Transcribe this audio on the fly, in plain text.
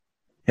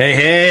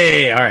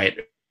Hey. All right.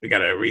 We got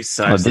to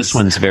resize. Oh, this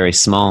one's very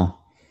small.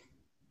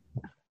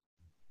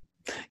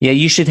 Yeah,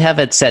 you should have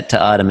it set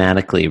to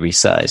automatically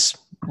resize.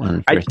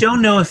 I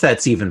don't know if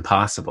that's even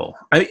possible.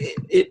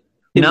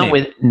 Not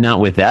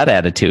with that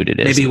attitude, it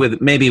is.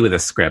 Maybe with a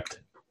script.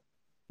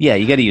 Yeah,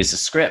 you got to use a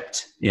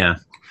script. Yeah.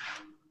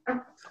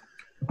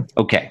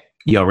 Okay.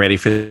 Y'all ready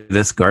for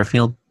this,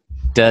 Garfield?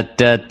 Da,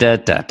 da, da,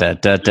 da, da,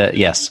 da, da.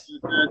 Yes.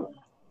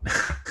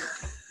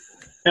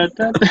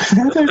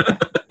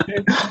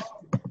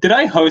 Did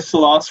I host the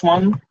last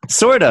one?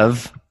 Sort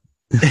of.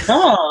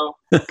 Oh,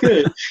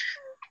 good.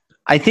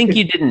 I think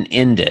you didn't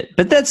end it,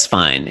 but that's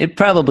fine. It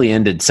probably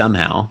ended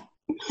somehow.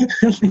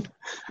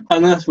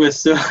 Unless we're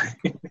still...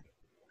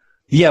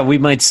 Yeah, we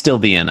might still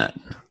be in it.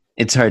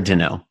 It's hard to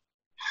know.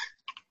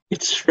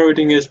 It's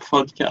Schrodinger's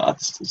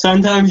podcast.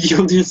 Sometimes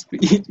you'll just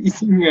be,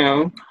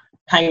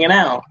 hanging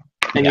out,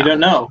 and you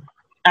don't know.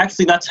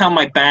 Actually, that's how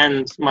my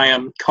comedy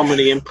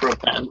improv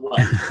band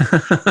went.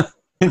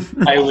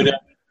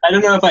 I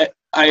don't know if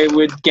I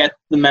would get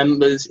the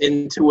members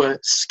into a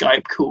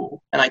Skype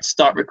call, and I'd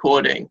start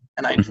recording,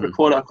 and I'd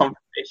record our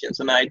conversations,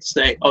 and I'd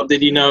say, "Oh,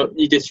 did you know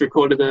you just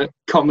recorded a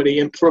comedy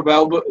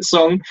improv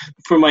song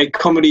for my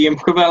comedy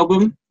improv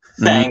album?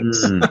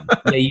 Thanks."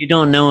 Yeah, you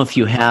don't know if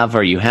you have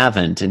or you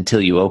haven't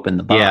until you open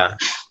the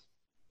box.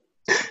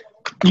 Yeah.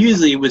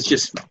 Usually, it was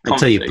just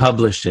until you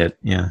published it.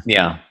 Yeah.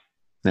 Yeah.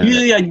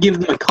 Usually, I'd give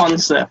them a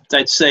concept.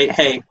 I'd say,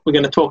 "Hey, we're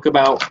going to talk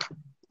about,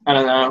 I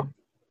don't know,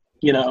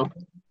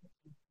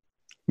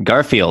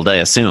 Garfield, I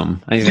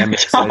assume. What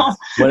else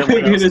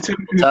do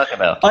we talk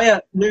about? Oh yeah,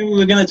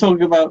 we're going to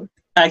talk about,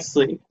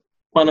 actually,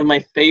 one of my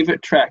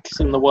favorite tracks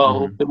in the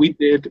world that we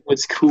did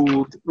was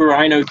called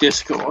Rhino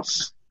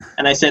Discourse.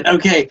 And I said,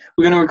 okay,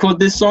 we're going to record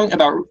this song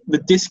about the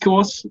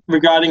discourse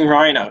regarding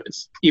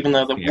rhinos, even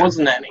though there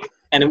wasn't any.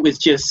 And it was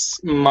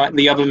just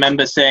the other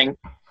member saying,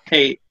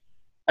 hey,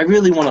 I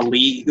really want to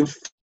leave.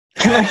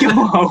 Can I go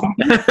home?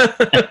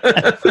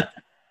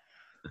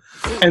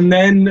 And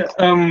then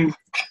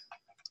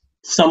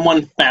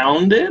someone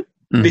found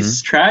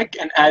this track,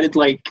 and added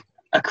like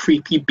a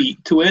creepy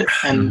beat to it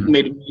and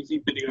made a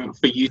music video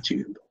for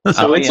YouTube.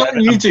 So it's on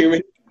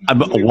YouTube.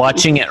 I'm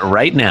watching it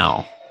right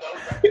now.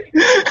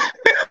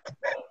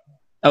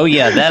 Oh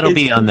yeah, that'll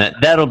be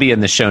in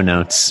the show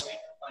notes.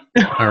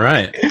 All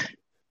right.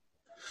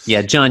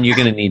 Yeah, John, you're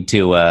going to need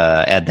to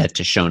add that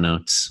to show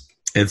notes.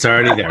 It's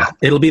already there.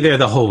 It'll be there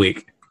the whole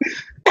week.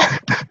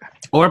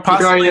 Or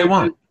possibly it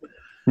won't.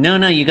 No,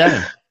 you got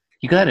to.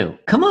 You got to.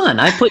 Come on,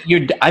 I put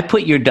your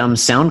dumb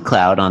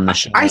SoundCloud on the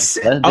show.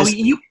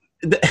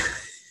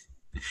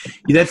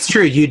 That's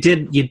true. You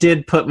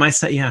did put my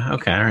yeah,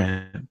 okay, all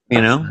right.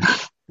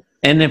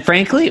 And then,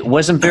 frankly, it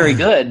wasn't very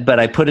good, but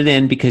I put it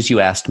in because you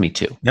asked me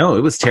to. No,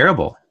 it was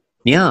terrible.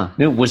 Yeah,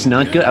 it was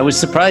not good. I was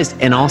surprised.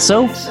 And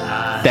also,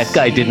 that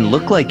guy didn't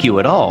look like you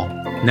at all.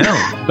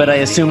 No. But I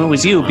assume it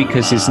was you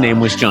because his name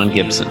was John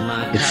Gibson.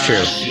 It's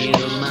true.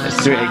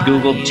 I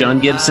Googled John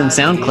Gibson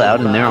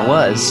SoundCloud, and there it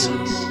was.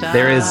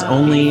 There is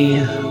only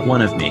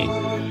one of me.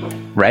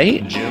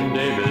 Right?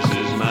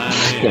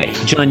 Okay,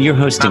 John, you're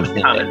hosting.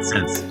 Common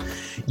sense.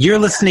 You're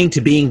listening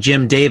to Being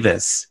Jim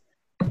Davis.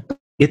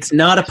 It's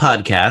not a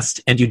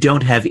podcast, and you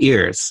don't have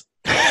ears.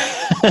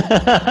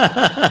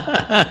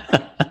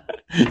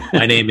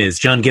 My name is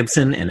John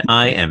Gibson, and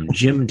I am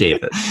Jim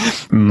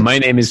Davis. My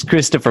name is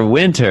Christopher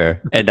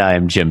Winter, and I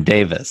am Jim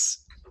Davis.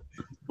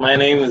 My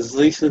name is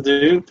Lisa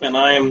Dupe, and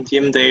I am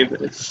Jim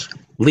Davis.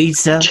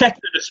 Lisa? Check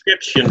the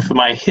description for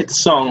my hit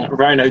song,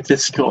 Rhino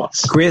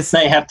Discourse. Chris?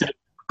 They have to...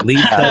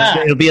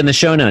 Lisa? It'll be in the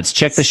show notes.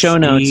 Check the show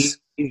notes.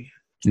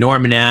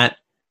 Norm Nat,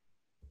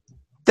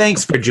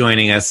 thanks for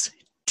joining us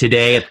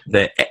today at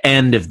the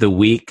end of the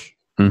week.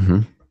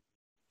 Mm-hmm.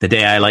 The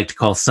day I like to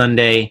call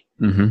Sunday.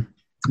 Mm-hmm.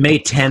 May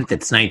 10th,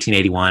 it's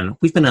 1981.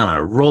 We've been on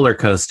a roller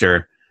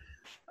coaster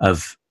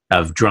of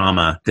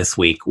drama this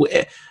week.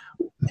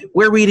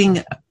 We're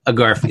reading a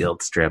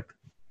Garfield strip,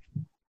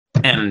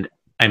 and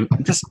I'm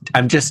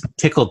just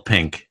tickled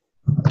pink.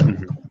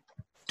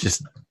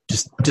 Just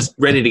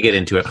ready to get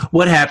into it.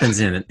 What happens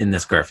in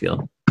this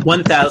Garfield?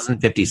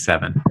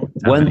 1057.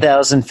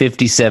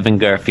 1057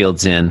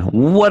 Garfield's in.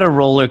 What a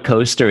roller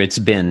coaster it's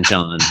been,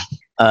 John.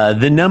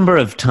 The number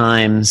of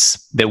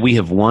times that we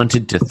have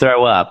wanted to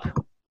throw up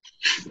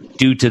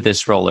due to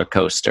this roller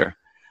coaster.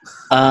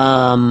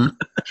 John,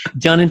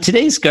 in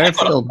today's Garfield...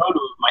 I got a photo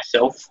of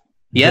myself.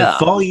 Yeah.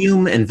 The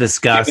volume and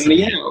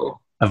viscosity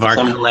of our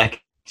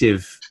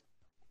collective...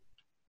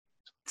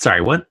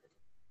 Sorry, what?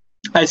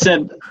 I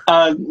said,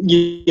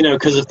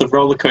 because of the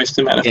roller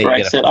coaster metaphor,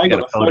 I said, I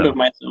got a photo of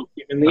myself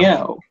giving the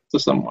L to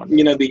someone.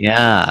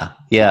 Yeah.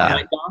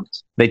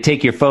 They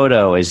take your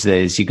photo as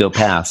you go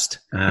past.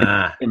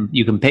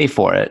 You can pay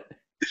for it.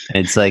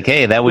 And it's like,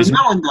 hey, that was...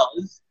 No one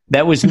does.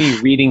 That was me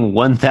reading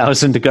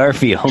 1,000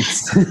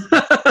 Garfields.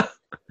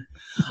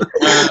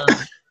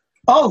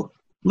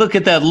 Look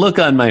at that look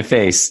on my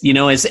face.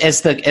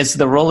 As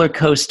the roller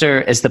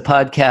coaster, as the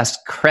podcast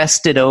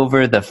crested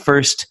over the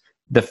first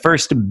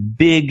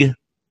big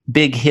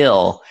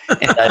hill,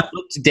 and I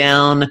looked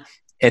down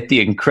at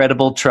the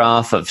incredible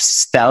trough of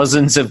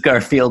thousands of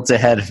Garfields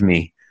ahead of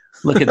me.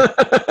 Look at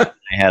that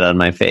I had on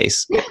my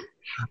face.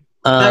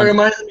 That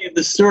reminds me of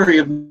the story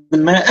of the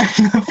man,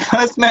 the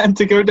first man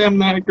to go down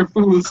Niagara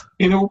Falls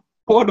in a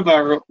water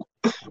barrel.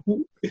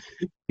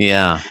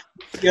 Yeah.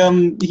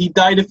 He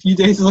died a few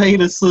days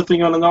later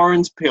slipping on an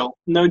orange peel.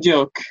 No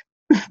joke.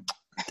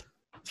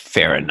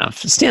 Fair enough.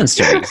 Stands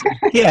to reason.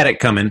 He had it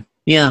coming.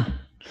 Yeah.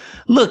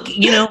 Look,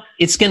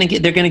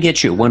 they're gonna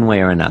get you one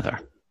way or another.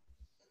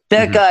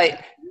 That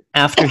guy,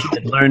 after he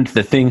had learned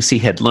the things he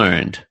had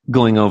learned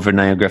going over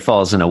Niagara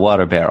Falls in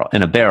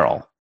a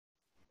barrel,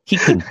 he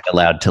couldn't be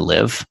allowed to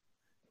live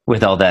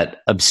with all that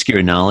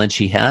obscure knowledge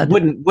he had.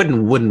 Wouldn't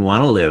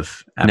want to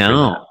live. After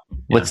No. that.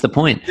 What's the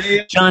point?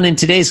 John, in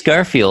today's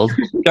Garfield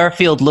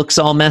looks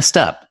all messed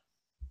up.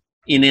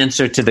 In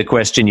answer to the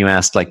question you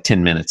asked like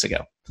 10 minutes ago.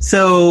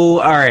 So,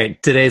 all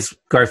right, today's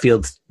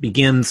Garfield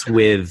begins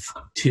with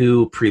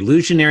two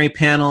prelusionary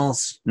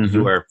panels. Mhm.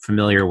 You are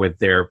familiar with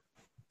their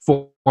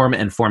form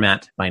and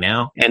format by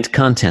now. And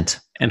content.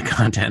 And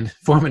content.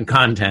 Form and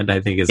content,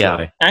 I think, is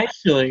Yeah.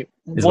 Actually,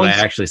 what I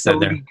actually said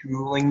there. Cody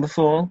drooling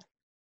before?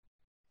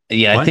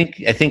 Yeah, What? I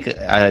think, I think.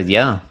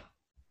 Nah.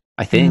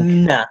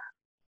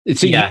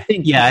 So you Yeah,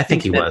 think- I you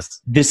think he that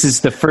was. This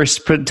is the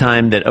first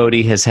time that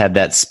Odie has had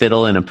that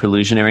spittle in a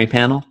prelusionary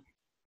panel?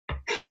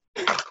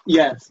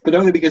 Yes, but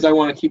only because I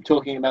want to keep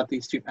talking about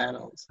these two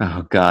panels.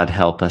 Oh, God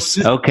help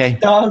us. Okay.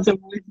 Stars are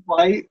always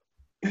white.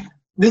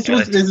 This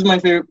is my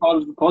favorite part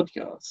of the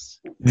podcast.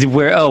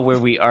 Where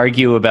we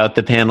argue about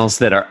the panels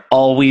that are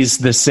always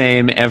the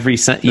same every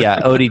yeah,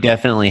 Odie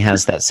definitely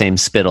has that same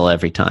spittle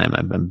every time.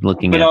 I'm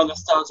looking But at are the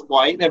stars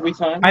white every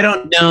time? I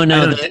don't. No,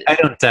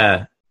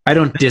 I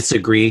don't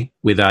disagree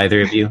with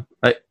either of you.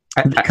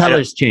 the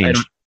colors change.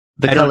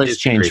 The I don't colors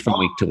disagree. change from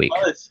week to week.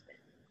 Colors.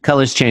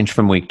 Colors change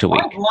from week to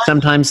week. Why-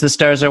 Sometimes the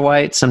stars are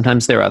white,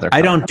 sometimes they're other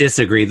I colors. don't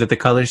disagree that the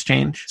colors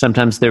change.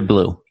 Sometimes they're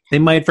blue, They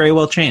might very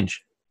well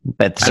change.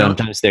 but I don't-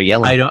 sometimes they're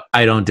yellow.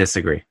 I don't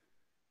disagree.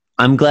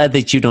 I'm glad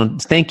that you don't.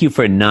 Thank you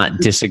for not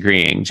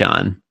disagreeing,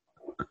 John.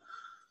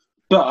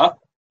 But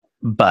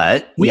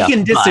But We yeah,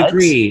 can but-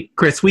 disagree,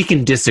 Chris. We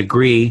can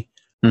disagree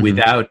Mhm.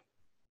 without.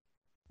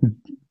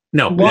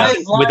 No, Why-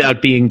 without-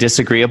 without being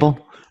disagreeable.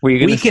 Were you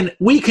gonna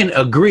we can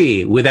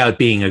agree without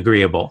being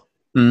agreeable.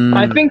 Mm,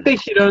 I think they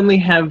should only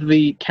have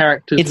the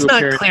characters. it's who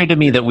not appear- clear to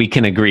me that we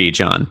can agree,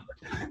 John.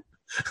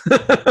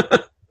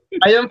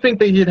 I don't think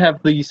they should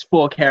have these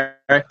four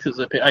characters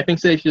appear. I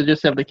think they should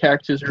just have the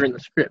characters who are in the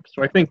script.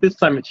 So I think this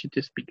time it should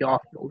just be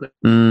Garfield.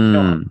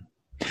 Mm.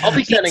 I'll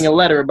be sending a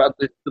letter about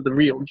this to the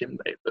real Jim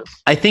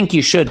Davis. I think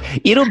you should.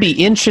 It'll be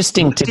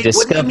interesting to What do you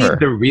discover. mean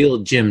the real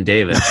Jim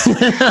Davis?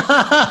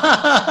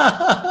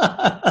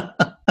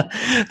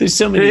 There's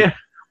so many. Yeah.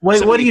 What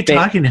so are many you fake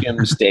talking about?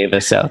 James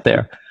Davis out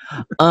there.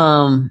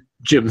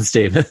 Jim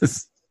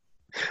Davis.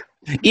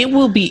 It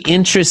will be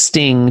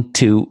interesting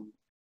to.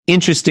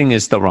 Interesting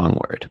is the wrong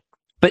word,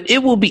 but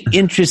it will be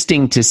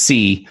interesting to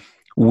see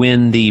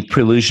when the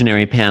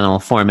prelusionary panel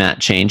format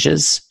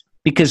changes.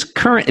 Because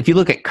if you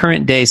look at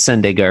current day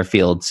Sunday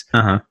Garfields,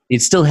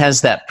 it still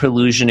has that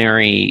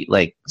prelusionary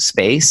like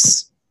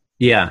space.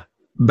 Yeah,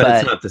 but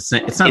it's not the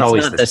same. It's not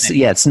always the same.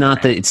 Yeah, it's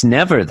not that. It's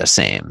never the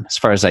same, as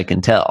far as I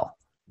can tell.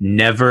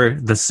 Never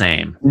the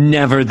same.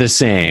 Never the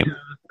same.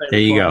 There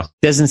you go.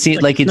 Doesn't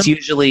seem like it's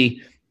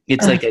usually.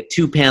 It's like a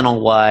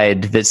 2-panel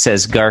wide that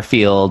says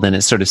Garfield, and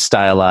it's sort of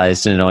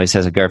stylized, and it always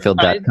has a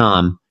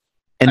Garfield.com,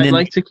 and I'd then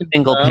like to a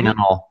single confirm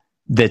panel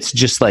that's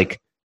just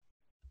like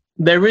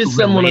there is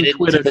someone on related to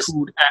Twitter this-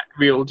 called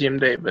 @real Jim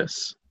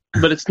Davis,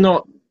 but it's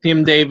not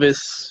Jim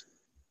Davis.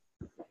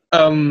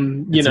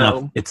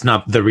 It's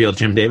not the real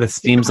Jim Davis.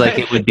 seems like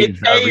it would be It's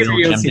the a real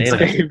real Jim Jim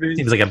Davis. Davis.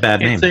 Seems like a bad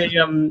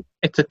name.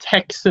 It's a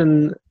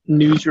Texan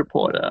news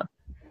reporter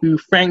who,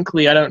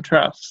 frankly, I don't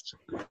trust.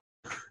 He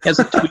has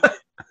a tweet.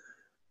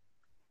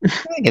 I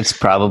think it's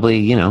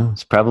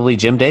probably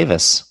Jim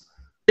Davis.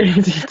 He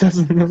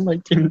doesn't look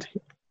like Jim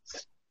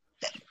Davis.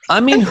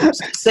 I mean, who's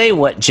to say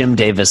what Jim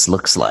Davis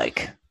looks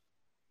like?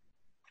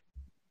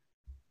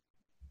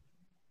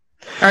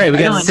 All right, we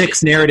Hang got on.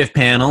 6 narrative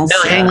panels.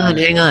 No, hang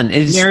on.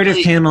 It's Narrative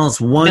really- panels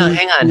 1, No,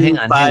 hang on, 2, hang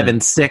on, 5, hang on.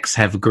 and 6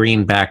 have green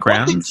What did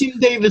backgrounds. Jim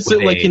Davis With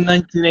look like a in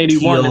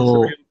 1981?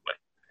 teal-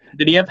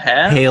 Did he have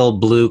hair? Pale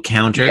blue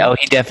counter. Oh,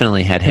 he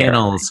definitely had hair. in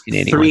Panels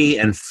 1981. 3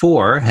 and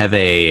 4 have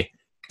a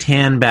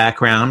tan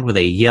background with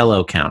a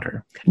yellow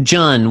counter.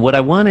 John, what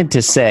I wanted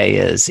to say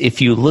is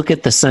if you look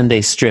at the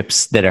Sunday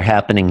strips that are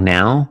happening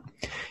now,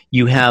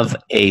 you have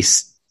a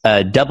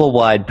double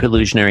wide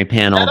prelusionary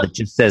panel that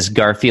just says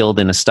Garfield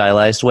in a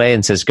stylized way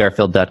and says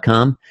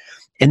Garfield.com.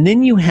 And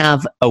then you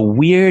have a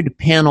weird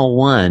panel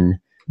 1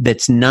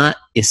 that's not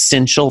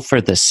essential for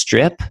the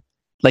strip.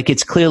 Like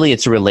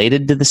it's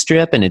related to the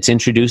strip and it's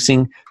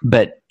introducing,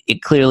 but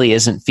it clearly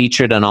isn't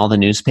featured on all the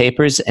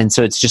newspapers. And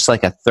so it's just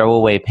like a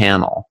throwaway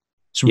panel.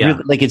 It's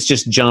really, like it's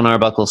just John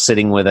Arbuckle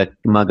sitting with a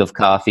mug of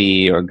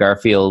coffee or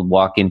Garfield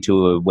walk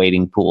into a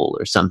waiting pool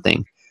or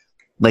something.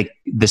 Like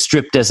the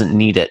strip doesn't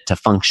need it to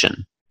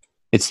function.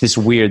 It's this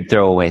weird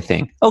throwaway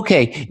thing.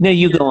 Okay, now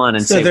you go on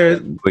and So say they're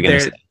what we're going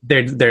to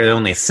say. they're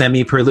only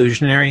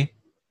semi-prelusionary.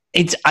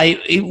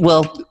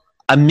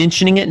 I'm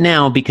mentioning it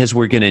now because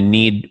we're gonna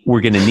need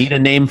a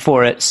name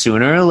for it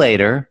sooner or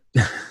later.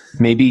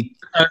 Maybe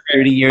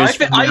 30 years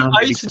from now,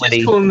 I maybe suggest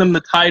 20. calling them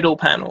the title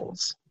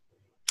panels.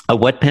 A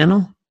what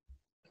panel?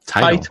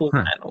 Title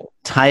Huh. panel.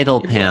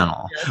 Title Yeah,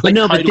 panel. yeah, it's But like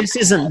no, but title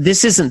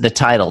this isn't the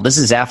title. This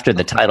is after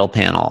the title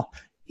panel.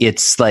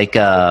 It's like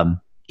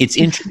it's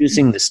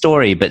introducing the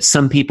story, but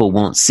some people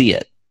won't see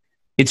it.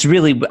 It's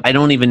really, I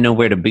don't even know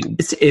where to be.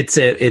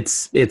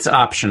 It's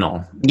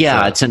optional.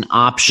 Yeah, So- it's an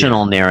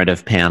optional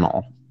narrative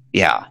panel.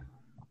 Yeah.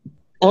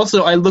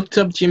 Also, I looked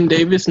up Jim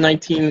Davis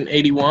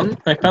 1981.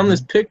 I found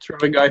this picture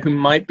of a guy who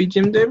might be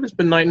Jim Davis,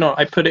 but might not.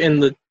 I put it in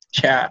the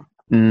chat.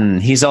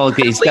 He's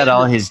got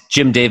all his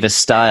Jim Davis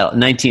style,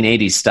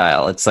 1980s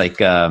style. It's like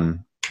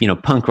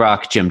punk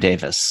rock Jim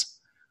Davis.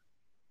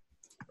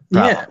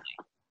 Probably. Yeah.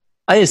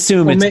 I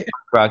assume Well, it's punk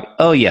rock.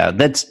 Oh yeah,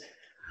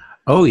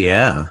 Oh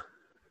yeah.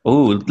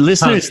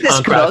 listeners,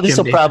 Punk rock this Jim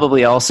will Davis.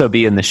 probably also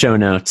be in the show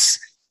notes.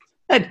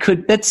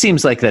 That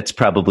seems like that's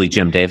probably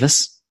Jim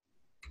Davis.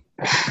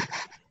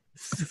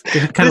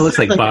 It kind of looks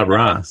like Bob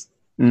Ross.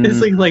 This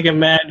looks like a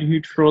man who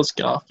draws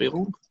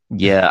Garfield.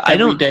 Yeah, I every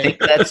don't day. think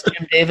that's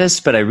Jim Davis,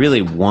 but I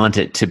really want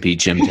it to be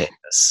Jim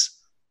Davis.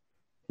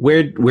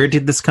 Where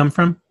did this come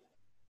from?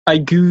 I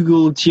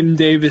googled Jim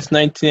Davis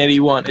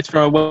 1981. It's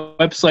from a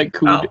website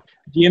called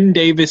Jim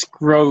Davis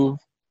Grove.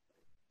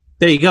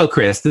 There you go,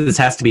 Chris. This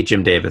has to be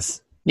Jim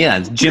Davis Yeah,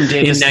 it's Jim in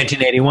Davis.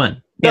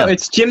 1981. No, Yeah.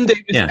 it's Jim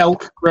Davis Yeah.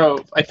 Elk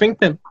Grove. I think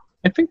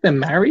they're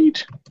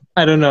married.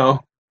 I don't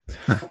know.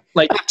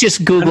 Like I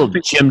just Googled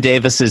Jim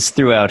Davis's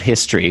throughout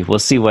history. We'll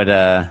see what.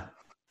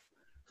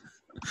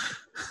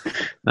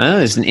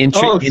 There's an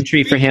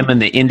entry for him in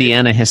the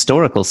Indiana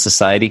Historical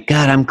Society.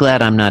 God, I'm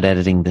glad I'm not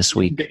editing this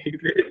week.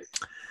 Davis.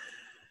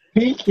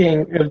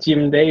 Speaking of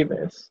Jim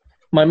Davis,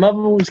 my mother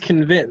was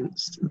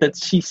convinced that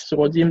she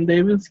saw Jim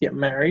Davis get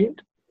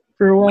married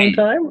for a long Wait,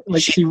 time.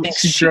 Like she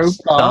thinks drove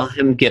saw past.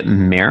 him get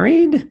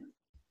married.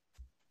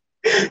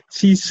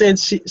 She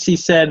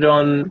said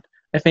on,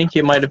 I think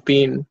it might have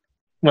been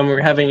when we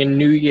were having a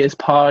New Year's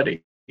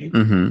party,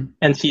 Mm-hmm.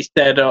 and she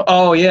said,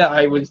 "Oh yeah,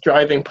 I was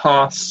driving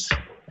past a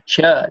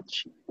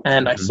church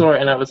and I saw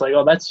it, and I was like,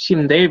 oh, that's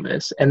Jim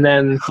Davis." And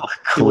then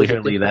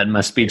Clearly, that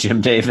must be Jim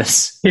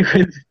Davis.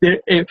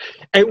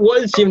 it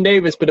was Jim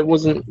Davis, but it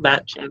wasn't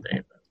that Jim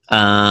Davis.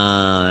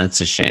 That's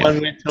a The shame. one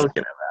we're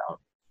talking about.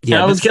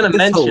 Yeah, I was gonna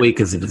this whole mention- week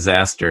is a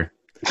disaster.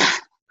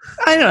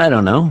 I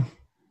don't know.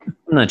 I'm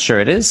not sure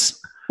it is.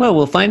 Well,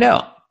 we'll find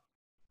out.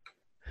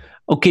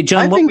 Okay,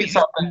 John,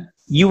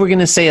 you were going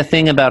to say a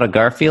thing about a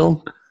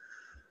Garfield?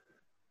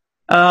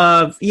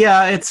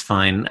 Yeah, it's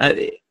fine.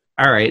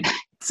 All right.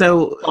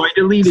 So I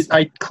deleted.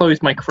 I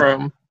closed my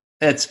Chrome.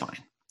 That's fine.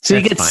 So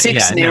you That's get fine.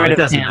 six Yeah, no, it narrative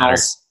doesn't matter.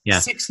 panels. Yeah.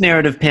 6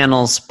 narrative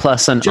panels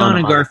plus an John and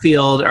unlock.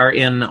 Garfield are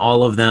in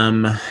all of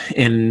them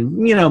in,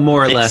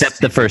 more or less.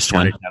 Except the first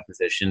one.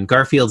 Position.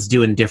 Garfield's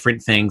doing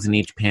different things in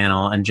each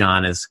panel, and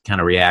John is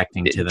kind of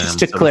reacting to them. Just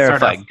to So we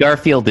clarify,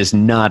 Garfield is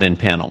not in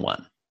panel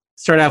 1.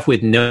 start off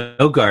with no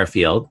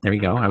Garfield. There we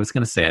go. I was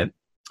going to say it.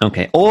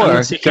 Okay. I'm Or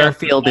gonna see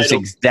Garfield is title.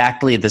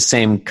 exactly the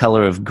same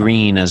color of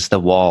green as the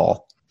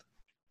wall.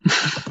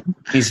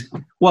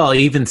 Well,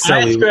 even so,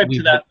 I subscribe we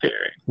to that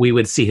theory. we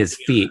would see his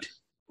feet.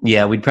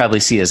 Yeah, we'd probably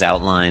see his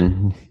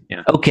outline.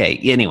 Yeah. Okay,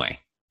 anyway.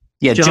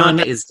 Yeah, John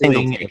has is a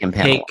single doing take in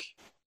panel take,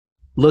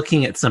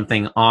 looking at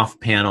something off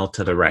panel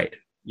to the right.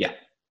 Yeah.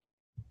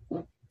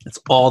 That's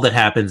all that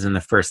happens in the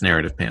first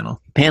narrative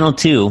panel. Panel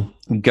 2,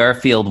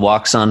 Garfield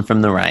walks on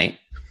from the right,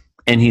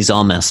 and he's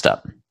all messed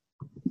up.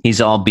 He's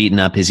all beaten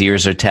up. His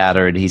ears are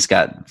tattered. He's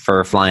got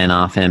fur flying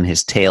off him.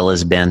 His tail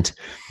is bent.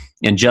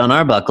 And John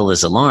Arbuckle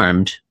is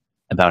alarmed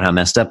about how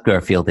messed up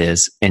Garfield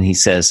is, and he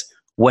says,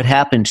 "What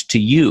happened to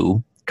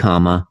you,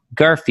 comma,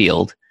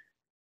 Garfield?"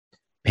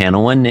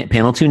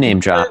 Panel 2 name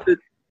drop,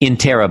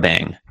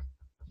 Interrobang.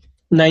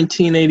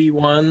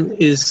 1981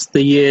 is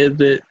the year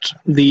that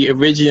the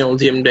original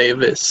Jim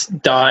Davis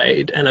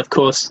died, and of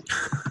course,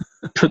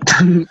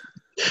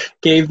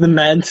 gave the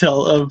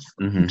mantle of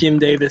Mhm. Jim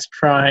Davis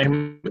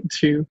Prime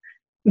to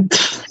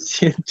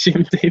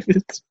Jim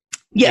Davis.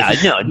 Yeah,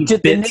 no, He the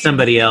bit name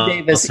somebody else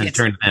Davis, and it's-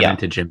 turned them yeah.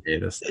 into Jim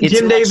Davis. It's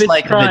Jim much Davis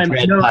like Prime, the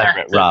Dread no Pirate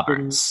actor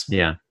Roberts.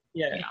 Yeah.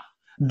 Yeah,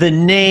 The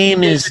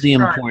name is the Davis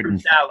Prime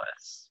important from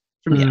Dallas.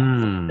 From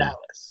Mm.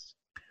 Dallas.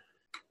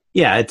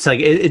 Yeah, it's like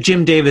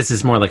Jim Davis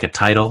is more like a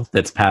title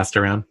that's passed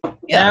around.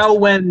 Yeah, Now,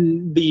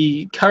 when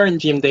the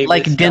current Jim Davis,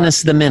 like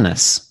Dennis the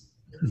Menace.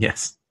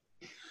 Yes.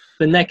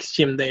 the next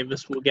Jim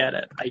Davis will get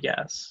it, I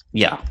guess.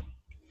 Yeah.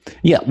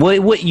 Yeah,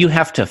 what you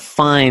have to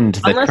find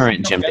the Unless current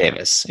you Jim don't get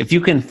Davis. If you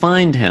can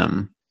find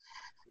him,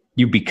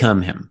 you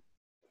become him.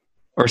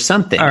 Or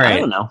something. All I right.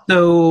 don't know.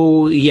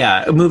 So,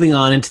 yeah, moving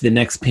on into the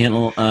next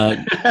panel,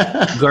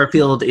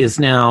 Garfield is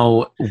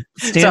now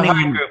It's a hard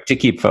standing. group to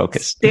keep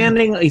focused.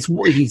 Standing, he's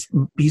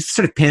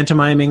sort of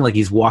pantomiming, like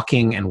he's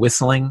walking and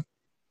whistling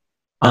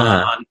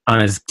Uh-huh. on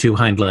his two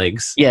hind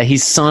legs. Yeah,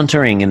 he's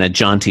sauntering in a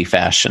jaunty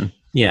fashion.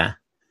 Yeah.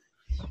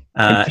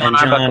 And John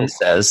Arbuckle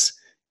says,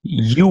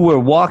 "You were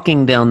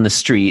walking down the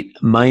street,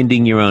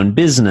 minding your own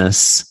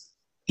business."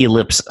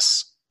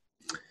 Ellipsis.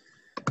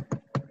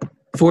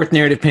 Fourth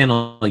narrative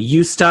panel.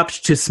 You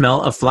stopped to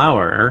smell a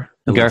flower.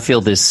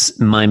 Garfield is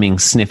miming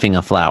sniffing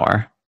a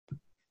flower.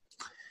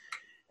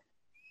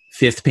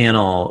 Fifth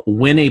panel.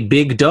 When a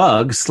big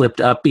dog slipped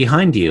up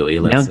behind you.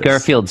 Ellipsis. Now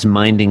Garfield's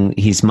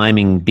he's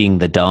miming being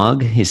the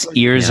dog. His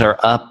ears are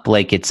up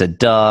like it's a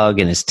dog,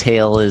 and his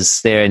tail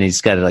is there, and he's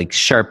got like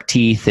sharp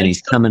teeth, and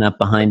he's coming up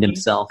behind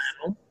himself.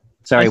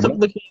 Sorry,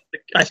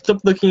 I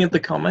stopped looking at the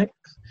comics,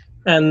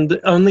 and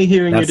only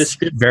hearing your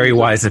description. Very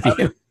wise of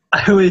you.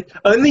 I was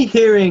only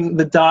hearing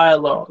the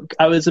dialogue.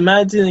 I was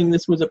imagining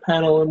this was a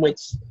panel in which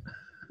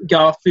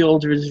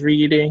Garfield was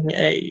reading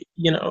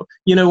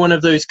one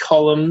of those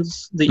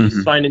columns that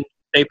you find in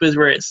papers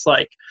where it's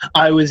like,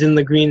 I was in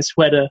the green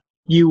sweater,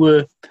 you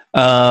were.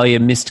 Oh, you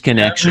missed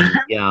connection.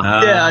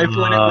 Yeah. Yeah, I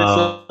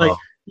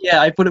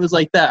thought it was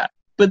like that.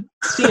 But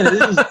seeing it,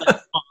 this is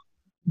like,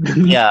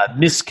 yeah,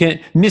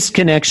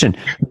 misconnection.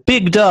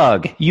 Big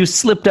dog, you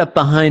slipped up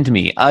behind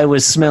me. I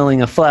was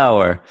smelling a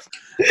flower.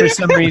 For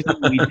some reason,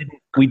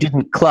 we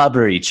didn't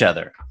clobber each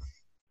other.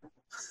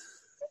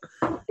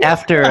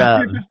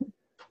 After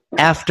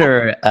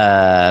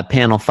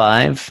panel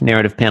 5,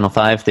 narrative panel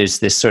 5, there's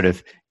this sort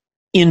of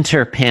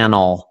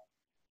interpanel.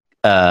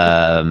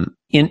 I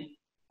think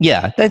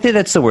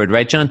that's the word,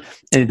 right, John?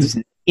 It's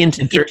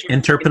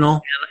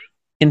interpanel.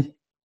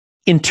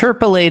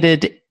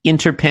 Interpolated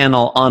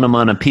interpanel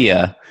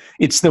onomatopoeia.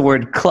 It's the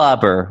word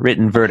clobber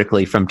written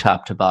vertically from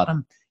top to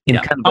bottom. I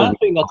don't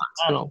think that's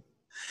a panel.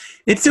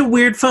 It's a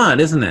weird font,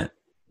 isn't it?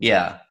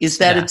 Yeah. Is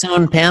that its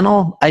own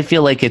panel? I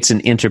feel like it's an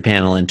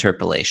interpanel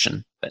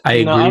interpolation. But I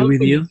agree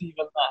with you.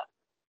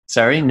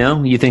 Sorry,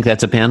 no? You think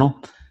that's a panel?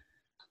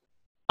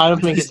 I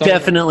don't think it's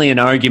definitely an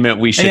argument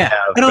we should have.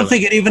 I don't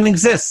think it even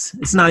exists.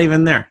 It's not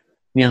even there.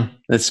 Yeah,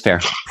 that's fair.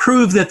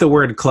 Prove that the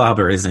word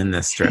clobber is in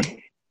this strip.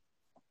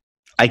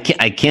 I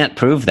can't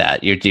prove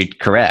that. You're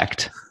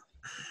correct.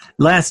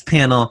 Last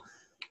panel.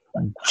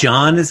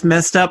 John is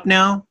messed up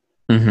now.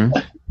 Mm-hmm.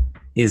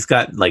 He's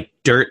got like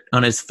dirt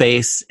on his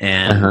face,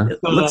 and it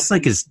looks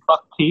like his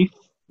teeth.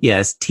 Yeah,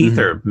 his teeth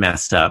are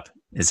messed up.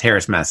 His hair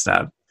is messed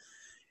up.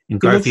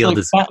 And Garfield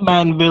is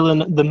Batman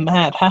villain, the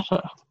Mad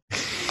Hatter.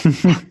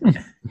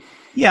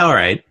 Yeah, all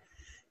right.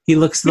 He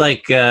looks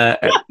like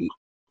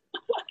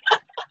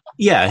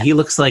he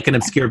looks like an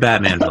obscure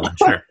Batman villain.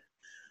 Sure.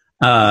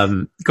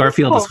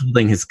 Garfield is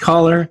holding his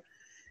collar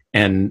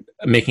and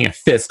making a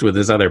fist with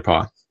his other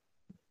paw.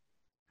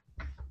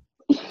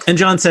 And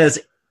John says,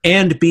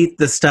 "And beat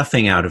the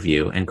stuffing out of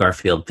you." And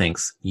Garfield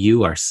thinks,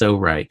 "You are so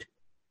right."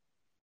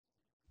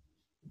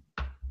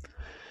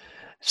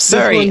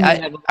 Sorry,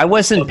 I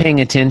wasn't paying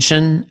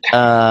attention.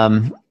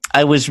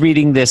 I was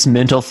reading this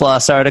Mental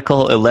Floss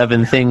article,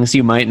 11 Things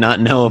You Might Not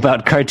Know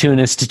About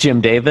Cartoonist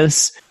Jim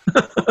Davis.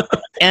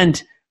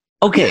 And,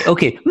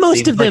 okay,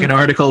 most of them... like an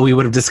article we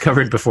would have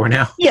discovered before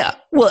now. Yeah,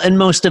 well, and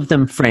most of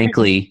them,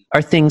 frankly,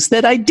 are things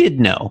that I did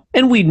know,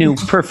 and we knew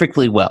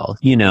perfectly well,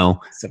 you know.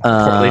 It's a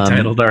poorly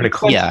titled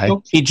article. Yeah,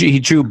 he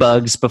drew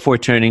bugs before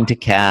turning to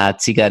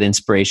cats. He got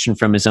inspiration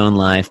from his own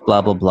life,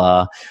 blah, blah,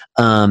 blah.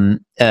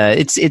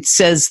 It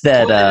says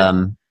that...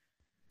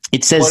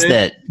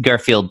 that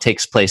Garfield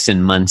takes place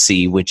in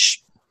Muncie,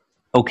 which,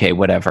 okay,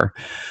 whatever.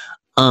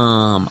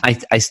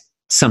 I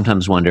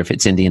sometimes wonder if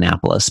it's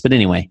Indianapolis. But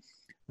anyway,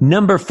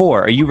 number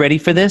 4. Are you ready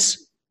for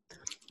this?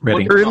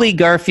 Ready. Early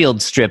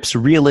Garfield strips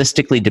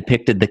realistically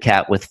depicted the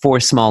cat with 4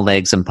 small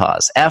legs and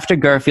paws. After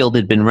Garfield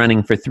had been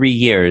running for 3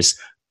 years,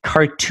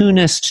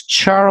 cartoonist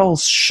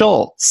Charles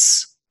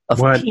Schulz of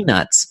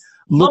Peanuts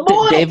looked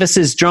at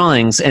Davis's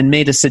drawings and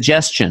made a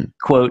suggestion,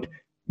 quote,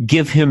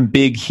 "Give him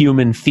big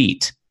human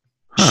feet."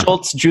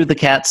 Schultz drew the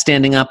cat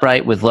standing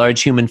upright with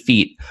large human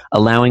feet,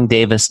 allowing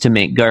Davis to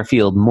make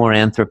Garfield more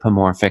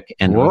anthropomorphic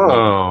and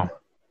whoa.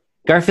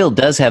 Garfield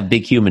does have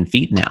big human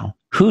feet now.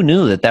 Who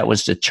knew that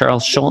was a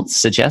Charles Schultz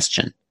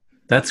suggestion?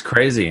 That's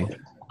crazy.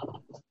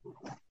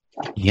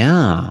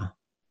 Yeah.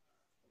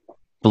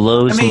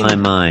 Blows my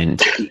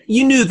mind.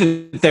 You knew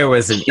that there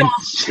was an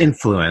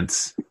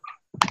influence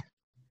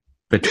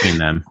between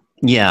them.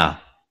 Yeah.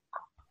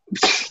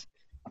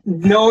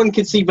 No one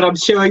can see, but I'm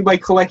showing my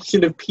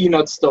collection of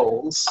Peanuts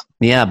dolls.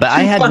 Yeah, but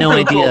I had no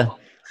idea.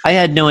 I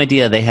had no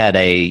idea they had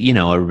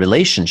a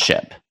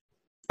relationship.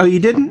 Oh, you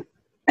didn't?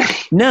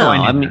 No,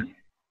 I mean,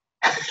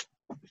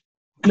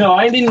 no,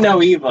 I didn't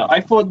know either.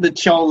 I thought that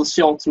Charles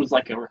Schultz was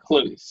like a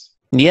recluse.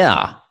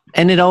 Yeah,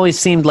 and it always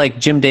seemed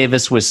like Jim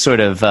Davis was sort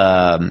of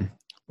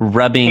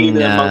rubbing,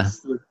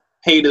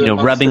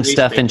 rubbing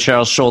stuff in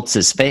Charles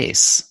Schultz's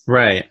face.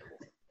 Right.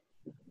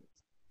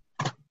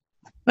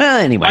 Well,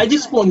 anyway. I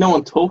just thought no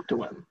one talked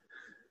to him.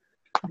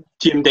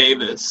 Jim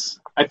Davis.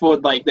 I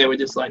thought they were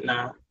just like,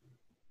 nah.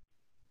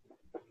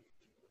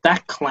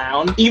 That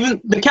clown. Even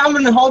the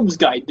Calvin and Hobbes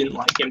guy didn't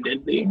like him,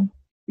 did he?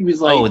 He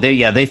was like... Oh,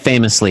 they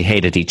famously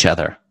hated each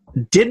other.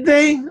 Did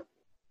they?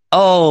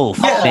 Oh,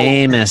 yeah.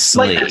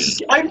 Famously.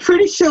 I'm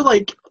pretty sure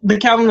the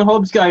Calvin and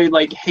Hobbes guy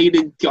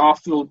hated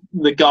Garfield,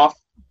 the Garth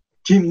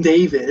Jim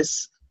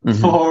Davis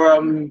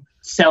for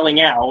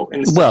selling out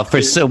and stuff.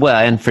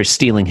 And for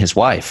stealing his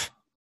wife.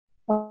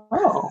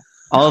 Oh.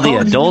 All the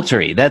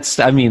adultery. That's,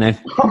 I mean,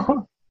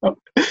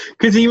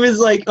 because he was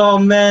like, oh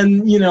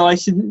man, I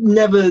should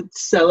never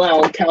sell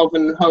out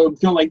Calvin and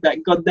Hobbes, not like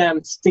that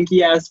goddamn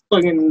stinky ass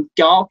fucking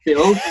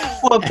Garfield.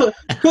 Well,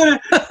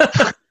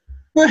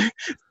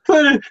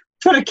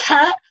 put a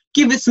cat,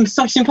 give it some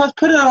suction puffs,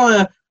 put it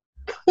on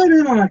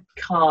a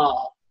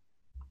car.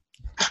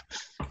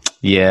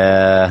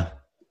 Yeah.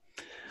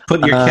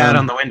 Put your cat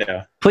on the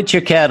window. Put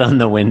your cat on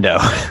the window.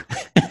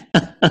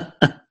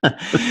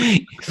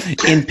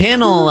 In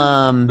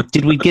panel,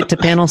 did we get to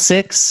panel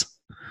 6?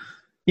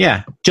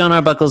 Yeah. John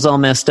Arbuckle's all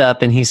messed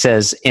up, and he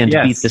says, and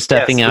beat the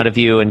stuffing out of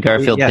you, and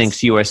Garfield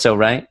thinks you are so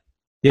right.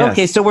 Yes.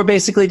 Okay, so we're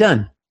basically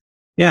done.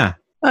 Yeah.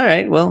 All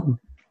right, well,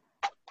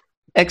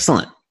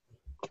 excellent.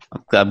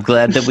 I'm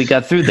glad that we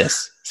got through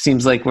this.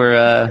 Seems like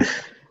we're...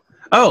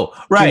 oh,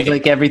 right. Seems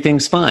like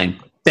everything's fine.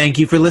 Thank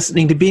you for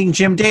listening to Being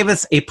Jim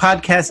Davis, a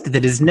podcast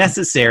that is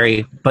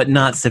necessary but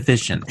not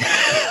sufficient.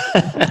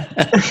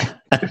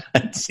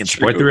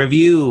 Support the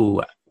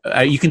review.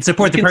 You can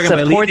support the program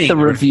by leaving the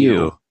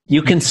review.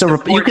 You can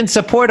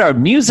support our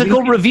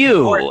musical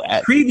review.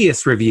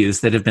 Previous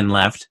reviews that have been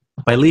left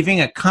by leaving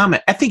a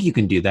comment. I think you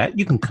can do that.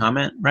 You can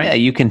comment, right? Yeah,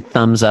 you can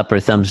thumbs up or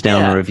thumbs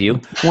down a review.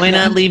 Why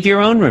not leave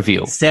your own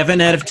review? 7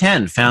 out of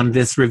 10 found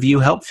this review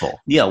helpful.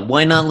 Yeah,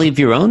 why not leave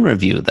your own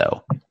review,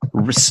 though?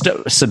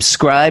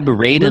 Subscribe,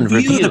 rate, and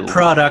review the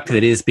product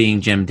that is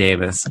Being Jim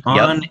Davis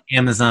on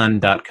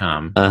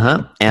Amazon.com.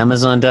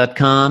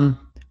 Amazon.com,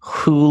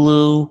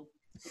 Hulu,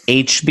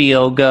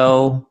 HBO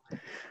Go.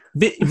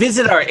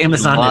 Visit our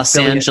Amazon Los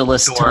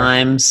Angeles store.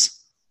 Times.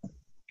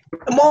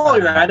 And while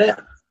you're at it,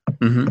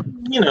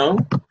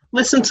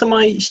 listen to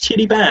my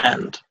shitty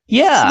band.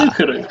 Yeah.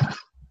 Lukadoop.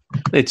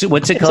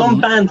 What's it called?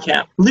 It's on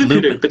Bandcamp.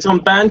 Lukadoop. It's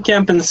on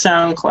Bandcamp and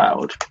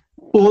SoundCloud.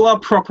 All our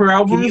proper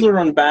albums are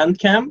on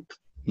Bandcamp,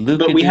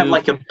 but we have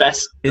like a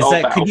best of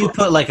album. Could you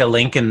put like a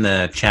link in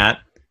the chat?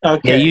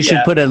 Okay, yeah,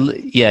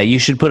 you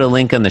should put a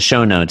link on the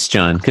show notes,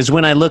 John. Because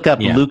when I look up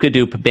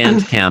Lukadoop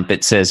Bandcamp,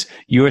 it says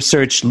your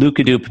search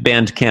Lukadoop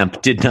Bandcamp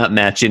did not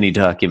match any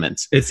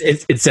documents.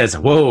 It says,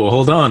 "Whoa,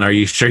 hold on, are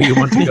you sure you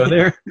want to go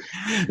there?"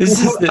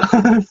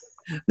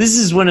 This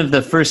is one of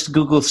the first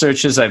Google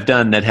searches I've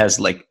done that has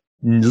like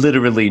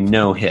literally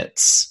no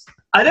hits.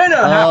 I don't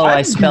know how.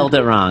 I spelled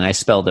it wrong.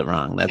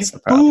 That's the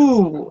problem.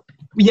 Ooh.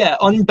 Yeah,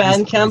 on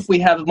Bandcamp we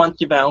have a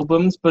bunch of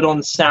albums, but on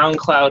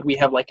SoundCloud we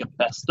have like a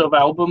best of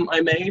album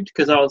I made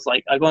because I was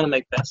like, I want to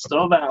make best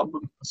of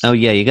albums. Oh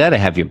yeah, you got to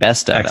have your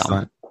best of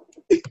album.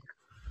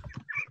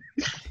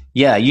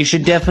 Yeah, you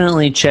should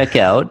definitely check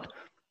out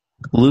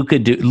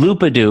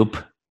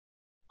Lupadoop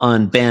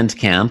on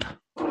Bandcamp,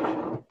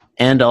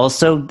 and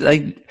also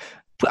I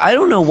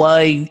don't know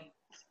why,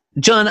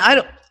 John.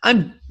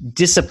 I'm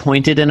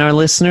disappointed in our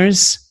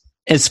listeners.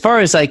 As far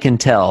as I can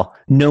tell,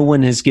 no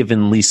one has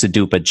given Lisa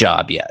Doop a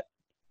job yet.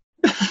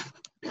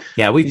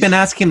 Yeah, we've been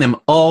asking them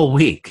all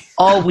week.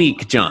 All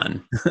week,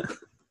 John.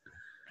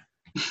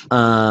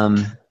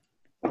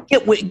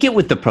 Get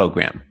with the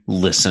program,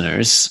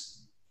 listeners.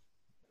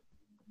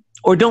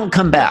 Or don't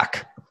come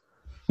back.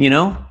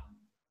 You're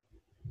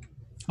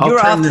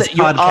off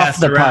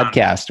the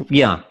podcast.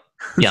 Yeah.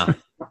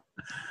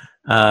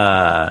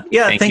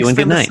 Thanks you and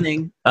for good night.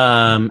 listening.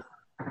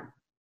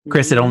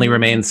 Chris, it only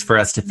remains for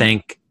us to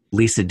thank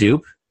Lisa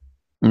Doop.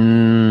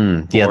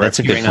 Yeah, that's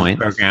a good point.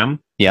 Program.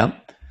 Yeah.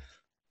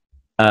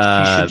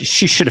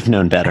 She should have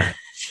known better.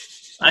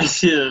 I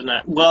should have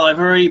known. Well, I've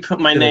already put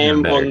my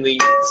name on the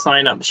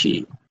sign-up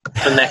sheet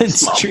for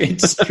next month.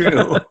 It's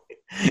true.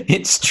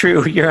 It's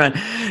true. You're on.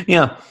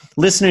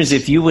 Listeners,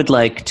 if you would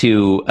like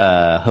to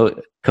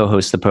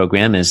co-host the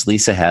program as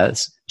Lisa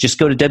has, just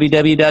go to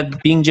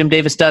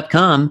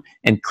www.beingjimdavis.com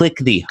and click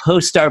the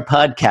Host Our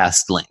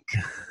Podcast link.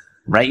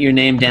 Write your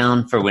name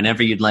down for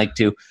whenever you'd like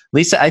to.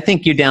 Lisa, I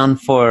think you're down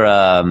for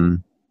a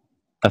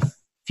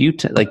few,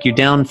 you're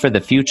down for the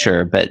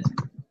future, but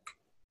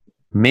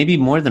maybe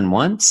more than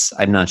once?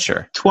 I'm not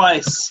sure.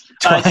 Twice.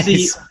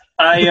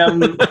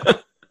 I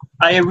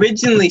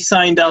originally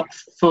signed up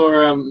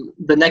for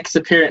the next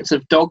appearance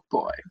of Dog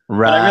Boy.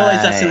 Right. But I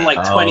realized that's in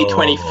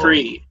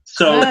 2023.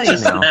 So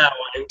just now.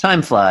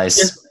 Time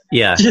flies.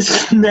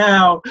 Just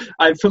now,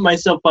 I put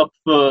myself up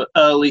for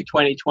early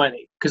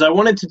 2020 because I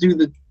wanted to do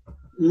the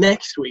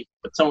next week,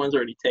 but someone's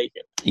already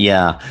taken.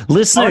 Yeah,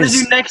 listeners. I want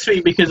to do next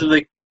week because of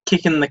the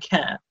kicking the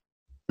cat.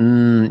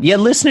 Yeah,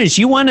 listeners,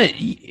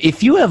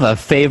 if you have a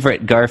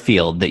favorite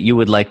Garfield that you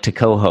would like to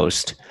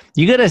co-host,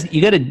 you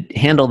gotta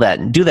handle that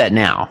and do that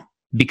now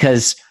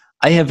because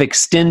I have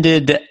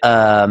extended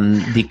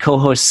the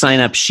co-host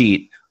sign-up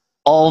sheet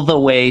all the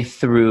way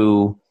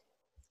through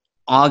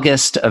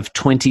August of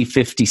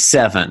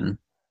 2057,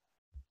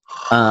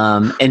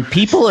 and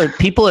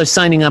people are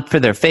signing up for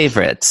their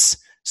favorites.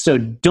 So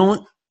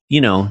don't be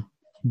like,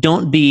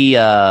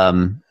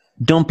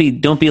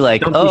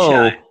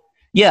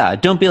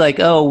 don't be like,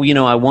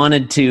 I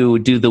wanted to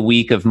do the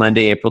week of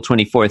Monday, April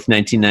 24th,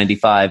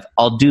 1995.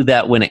 I'll do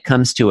that when it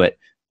comes to it.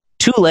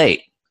 Too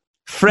late.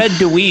 Fred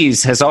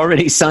DeWeese has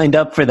already signed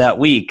up for that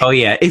week. Oh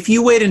yeah, if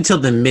you wait until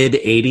the mid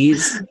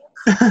 '80s,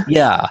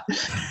 Yeah,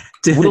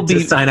 to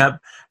sign up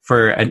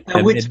for a mid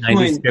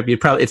 '90s strip,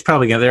 it's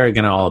probably they're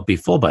going to all be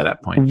full by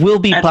that point. we'll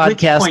be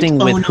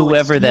podcasting with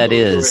whoever it's that Steve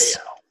is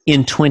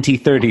in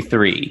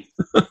 2033.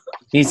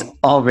 He's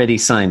already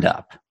signed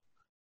up.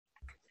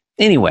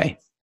 Anyway,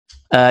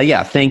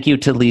 thank you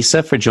to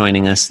Lisa for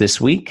joining us this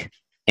week,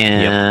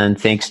 and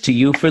thanks to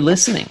you for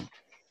listening.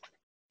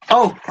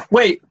 Oh,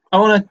 wait. I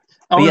want to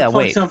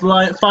plug some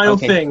final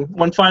thing.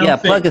 One final thing. Yeah,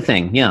 plug a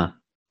thing. Yeah.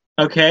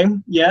 Okay.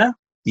 Yeah?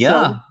 Yeah.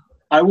 So,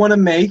 I want to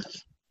make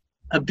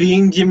a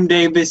Being Jim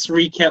Davis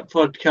recap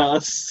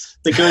podcast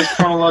that goes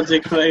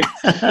chronologically.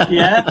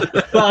 Yeah?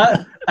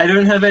 But I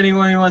don't have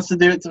anyone who wants to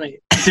do it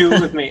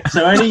with me.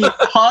 So any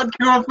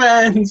hardcore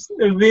fans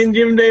of Being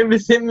Jim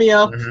Davis, hit me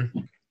up. Mm-hmm.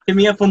 Hit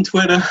me up on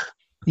Twitter.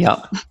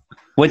 Yeah.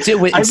 What's it?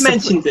 I've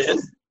mentioned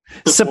it.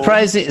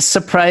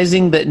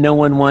 Surprising that no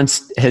one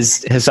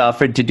has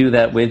offered to do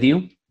that with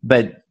you.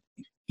 But,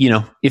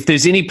 if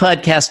there's any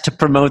podcast to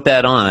promote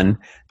that on,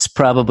 it's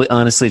probably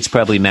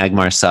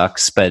Magmar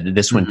Sucks, but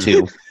this one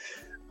too.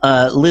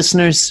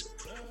 Listeners,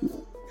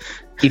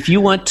 if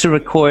you want to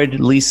record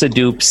Lisa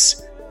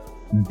Dupe's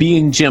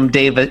Being Jim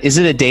Davis, is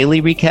it a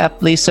daily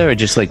recap, Lisa, or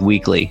just like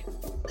weekly?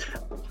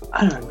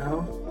 I don't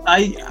know.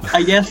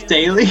 I guess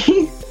daily.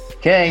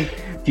 Okay.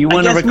 If you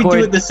want to record, we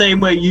do it the same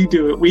way you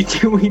do it. We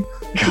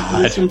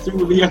listen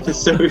through the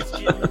episode.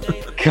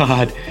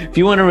 God, if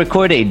you want to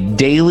record a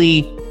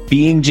daily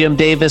Being Jim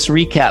Davis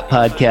recap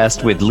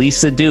podcast with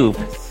Lisa Dupe,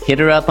 hit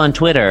her up on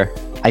Twitter.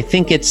 I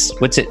think it's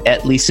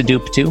at Lisa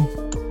Dupe 2?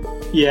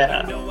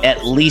 Yeah.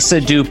 At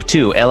Lisa Dupe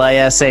 2,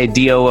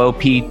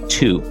 LISADOOP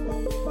 2,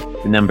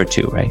 the number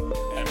 2, right?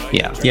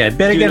 Yeah. Yeah,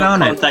 better get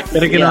on it.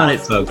 Better get on it,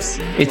 folks.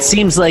 It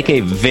seems like a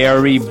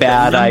very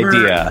bad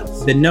idea.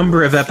 The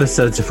number of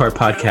episodes of our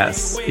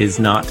podcasts is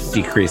not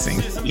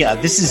decreasing. Yeah,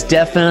 this is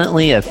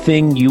definitely a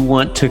thing you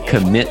want to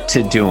commit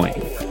to doing.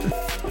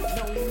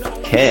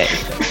 Okay.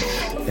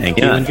 Thank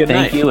you and good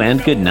night. Thank you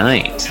and good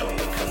night.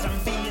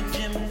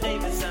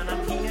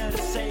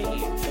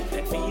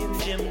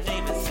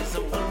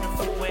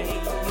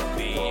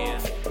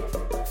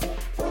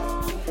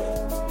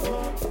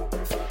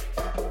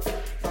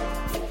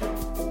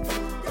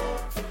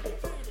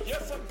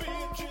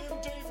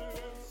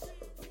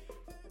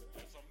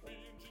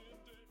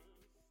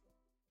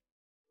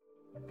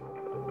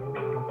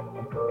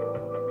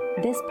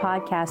 This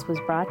podcast was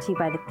brought to you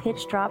by the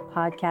Pitch Drop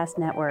Podcast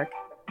Network.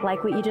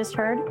 Like what you just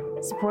heard?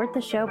 Support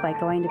the show by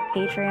going to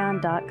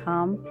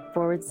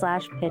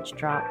patreon.com/Pitch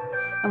Drop.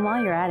 And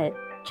while you're at it,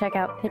 check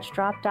out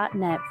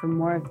pitchdrop.net for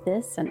more of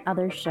this and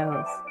other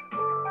shows.